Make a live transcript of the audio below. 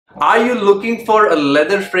Are you looking for a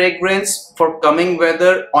leather fragrance for coming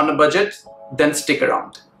weather on a budget? Then stick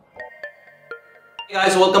around. Hey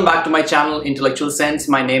guys, welcome back to my channel Intellectual Sense.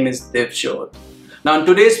 My name is Divjot. Now in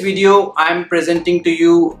today's video, I'm presenting to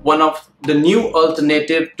you one of the new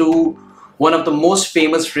alternative to one of the most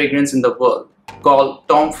famous fragrance in the world called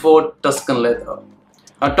Tom Ford Tuscan Leather.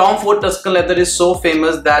 Now Tom Ford Tuscan Leather is so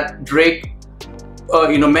famous that Drake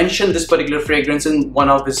mentioned this particular fragrance in one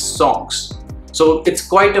of his songs. So it's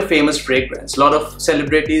quite a famous fragrance. A lot of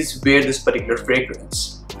celebrities wear this particular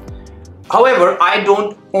fragrance. However, I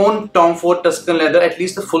don't own Tom Ford Tuscan Leather, at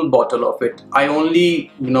least the full bottle of it. I only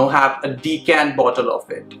have a decant bottle of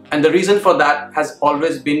it. And the reason for that has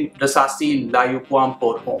always been Rasasi Yuqawam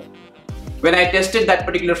pour Homme. When I tested that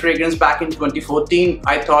particular fragrance back in 2014,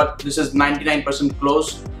 I thought this is 99%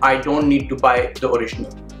 close. I don't need to buy the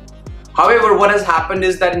original. However, what has happened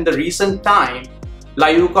is that in the recent time,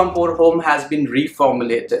 Yuqawam pour Homme has been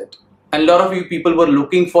reformulated. And a lot of you people were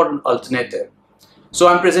looking for an alternative. So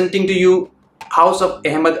I'm presenting to you House of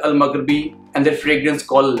Ahmed Al Maghribi and their fragrance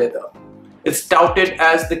called Leather. It's touted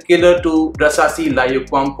as the killer to Rasasi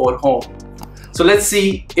Yuqawam pour Homme. So let's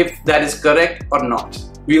see if that is correct or not.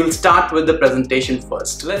 We will start with the presentation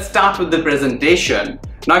first. Let's start with the presentation.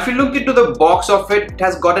 Now if you look into the box of it, it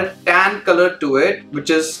has got a tan color to it, which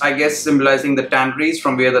is I guess symbolizing the tanneries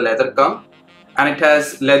from where the leather comes. And it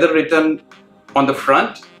has leather written on the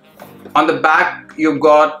front. On the back you've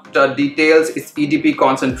got details. It's EDP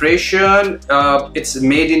concentration. It's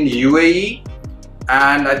made in UAE,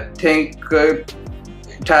 and I think it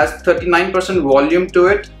has 39% volume to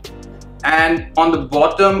it. And on the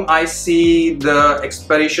bottom I see the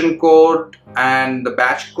expiration code and the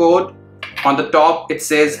batch code. On the top it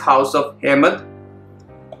says House of Ahmed.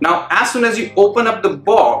 Now as soon as you open up the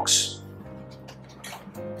box,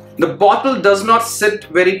 the bottle does not sit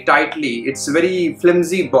very tightly. It's a very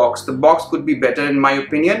flimsy box. The box could be better in my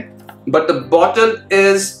opinion. But the bottle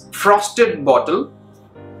is frosted bottle.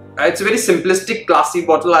 It's a very simplistic, classy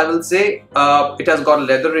bottle, I will say. It has got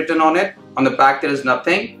leather written on it. On the back there is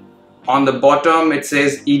nothing. On the bottom it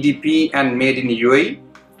says EDP and made in UAE.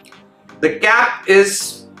 The cap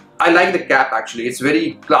is, I like the cap actually. It's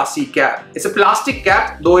very classy cap. It's a plastic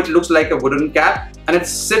cap, though it looks like a wooden cap, and it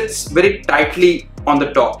sits very tightly on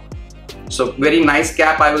the top. So very nice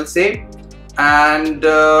cap, I will say. And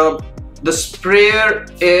the sprayer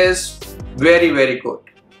is very good.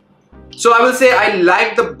 So I will say I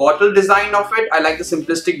like the bottle design of it. I like the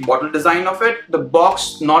simplistic bottle design of it. The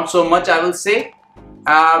box not so much, I will say.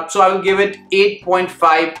 So I will give it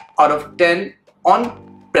 8.5 out of 10 on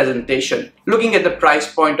presentation, looking at the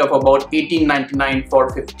price point of about $18.99 for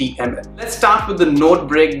 50 ml. Let's start with the note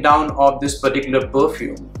breakdown of this particular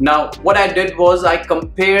perfume. Now what I did was I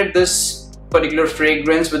compared this particular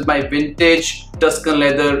fragrance with my vintage Tuscan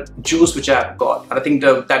Leather juice which I have got. I think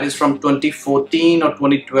that is from 2014 or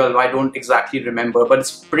 2012, I don't exactly remember, but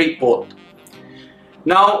it's pretty old.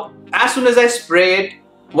 Now as soon as I spray it,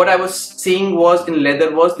 what I was seeing was in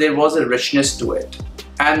leather was there was a richness to it.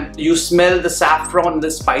 And you smell the saffron,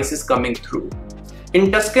 the spices coming through.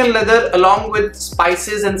 In Tuscan Leather, along with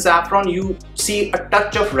spices and saffron, you see a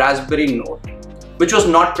touch of raspberry note, which was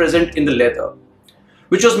not present in the leather,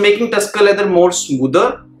 which was making Tuscan Leather more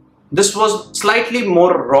smoother. This was slightly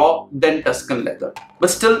more raw than Tuscan Leather,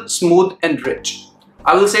 but still smooth and rich.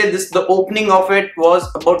 I will say this, the opening of it was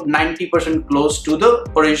about 90% close to the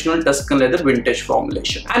original Tuscan Leather vintage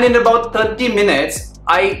formulation. And in about 30 minutes,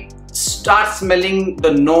 I start smelling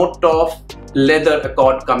the note of leather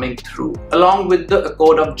accord coming through, along with the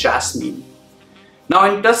accord of jasmine. Now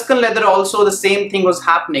in Tuscan Leather also the same thing was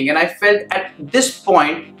happening, and I felt at this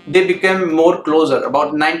point they became more closer,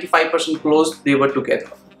 about 95% close they were together.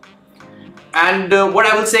 And what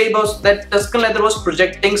I will say was that Tuscan Leather was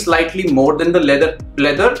projecting slightly more than the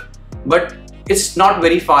leather, but it's not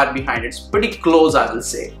very far behind. It's pretty close, I will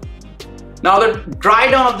say. Now the dry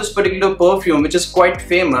down of this particular perfume, which is quite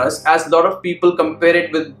famous, as a lot of people compare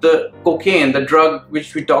it with the cocaine, the drug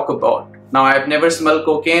which we talk about. Now I have never smelled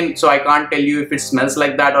cocaine, so I can't tell you if it smells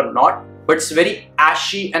like that or not, but it's very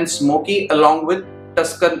ashy and smoky along with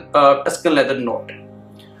Tuscan leather note,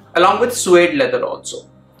 along with suede leather also.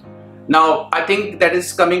 Now I think that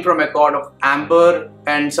is coming from accord of amber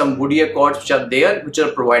and some woody accords which are there, which are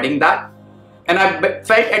providing that. And I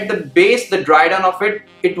felt at the base, the dry down of it,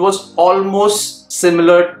 it was almost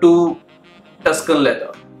similar to Tuscan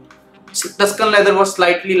Leather. Tuscan Leather was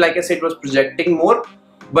slightly, like I said, was projecting more,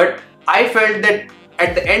 but I felt that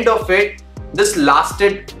at the end of it, this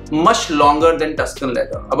lasted much longer than Tuscan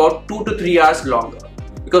Leather, about 2 to 3 hours longer.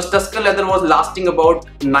 Because Tuscan Leather was lasting about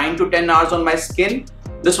 9 to 10 hours on my skin,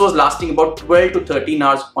 this was lasting about 12 to 13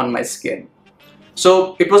 hours on my skin.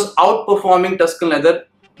 So it was outperforming Tuscan leather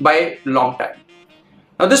by a long time.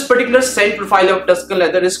 Now this particular scent profile of Tuscan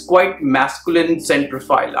leather is quite masculine scent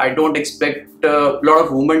profile. I don't expect a lot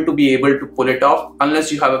of women to be able to pull it off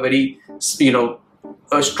unless you have a very,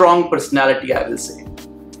 a strong personality, I will say.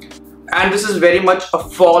 And this is very much a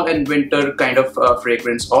fall and winter kind of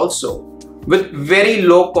fragrance also, with very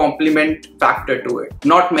low compliment factor to it.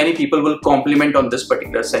 Not many people will compliment on this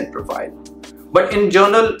particular scent profile. But in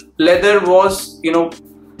general, leather was,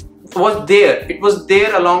 was there. It was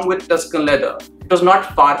there along with Tuscan leather. It was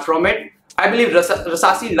not far from it. I believe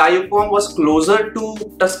Rasasi La Yuqawam was closer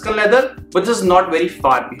to Tuscan leather, but this is not very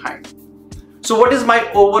far behind. So what is my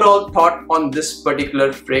overall thought on this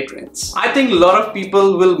particular fragrance? I think a lot of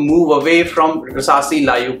people will move away from Rasasi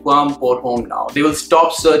La Yuqawam Pour Homme now. They will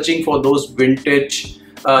stop searching for those vintage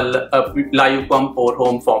La Yuqawam Pour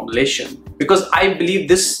Homme formulation, because I believe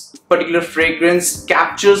this particular fragrance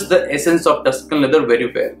captures the essence of Tuscan leather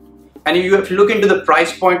very well. And if you have to look into the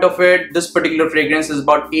price point of it, this particular fragrance is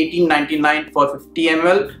about $18.99 for 50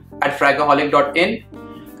 ml at fragaholic.in.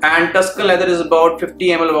 And Tuscan leather is about 50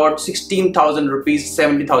 ml, about 16,000 rupees,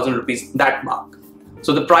 70,000 rupees, that mark.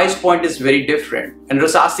 So the price point is very different. And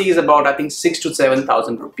Rasasi is about, I think, 6,000 to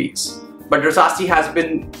 7,000 rupees. But Rasasi has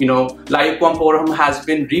been, La Yuqawam Pour Homme has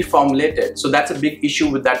been reformulated. So that's a big issue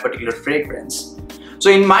with that particular fragrance. So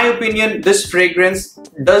in my opinion, this fragrance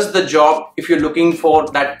does the job if you're looking for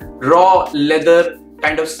that raw leather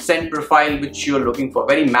kind of scent profile which you're looking for,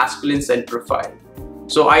 very masculine scent profile.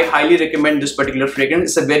 So I highly recommend this particular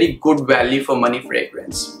fragrance. It's a very good value for money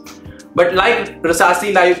fragrance. But like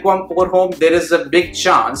Rasasi La Yuqawam Pour Homme, there is a big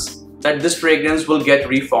chance that this fragrance will get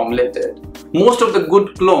reformulated. Most of the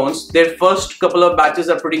good clones, their first couple of batches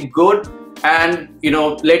are pretty good, and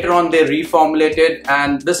later on they reformulated,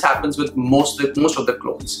 and this happens with most of the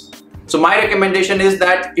clones. So my recommendation is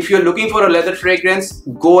that if you're looking for a leather fragrance,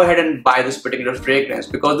 go ahead and buy this particular fragrance,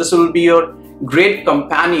 because this will be your great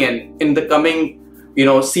companion in the coming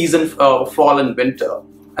season of fall and winter.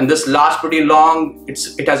 And this lasts pretty long.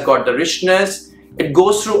 It has got the richness. It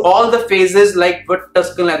goes through all the phases like what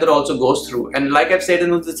Tuscan leather also goes through. And like I've said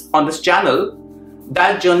on this channel,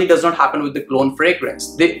 that journey does not happen with the clone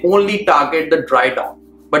fragrance. They only target the dry down.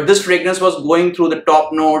 But this fragrance was going through the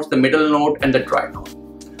top notes, the middle note, and the dry note.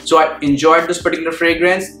 So I enjoyed this particular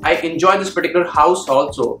fragrance. I enjoy this particular house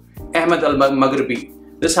also, Ahmed Al Maghribi.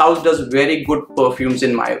 This house does very good perfumes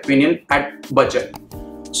in my opinion at budget.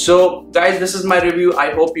 So guys, this is my review.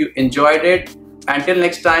 I hope you enjoyed it. Until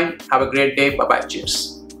next time, have a great day. Bye bye.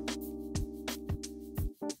 Cheers.